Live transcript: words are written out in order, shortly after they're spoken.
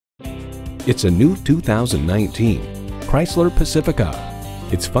It's a new 2019 Chrysler Pacifica.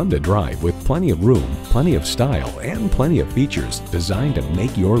 It's fun to drive with plenty of room, plenty of style, and plenty of features designed to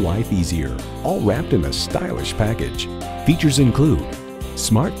make your life easier, all wrapped in a stylish package. Features include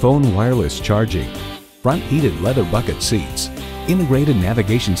smartphone wireless charging, front heated leather bucket seats, integrated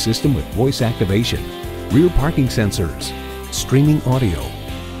navigation system with voice activation, rear parking sensors, streaming audio,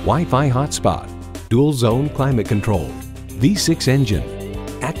 Wi-Fi hotspot, dual zone climate control, V6 engine,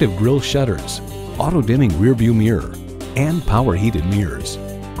 active grille shutters, auto-dimming rearview mirror, and power heated mirrors.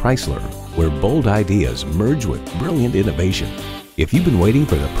 Chrysler, where bold ideas merge with brilliant innovation. If you've been waiting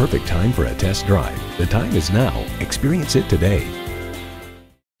for the perfect time for a test drive, the time is now. Experience it today.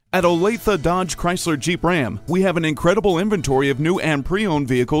 At Olathe Dodge Chrysler Jeep Ram, we have an incredible inventory of new and pre-owned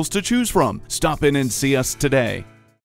vehicles to choose from. Stop in and see us today.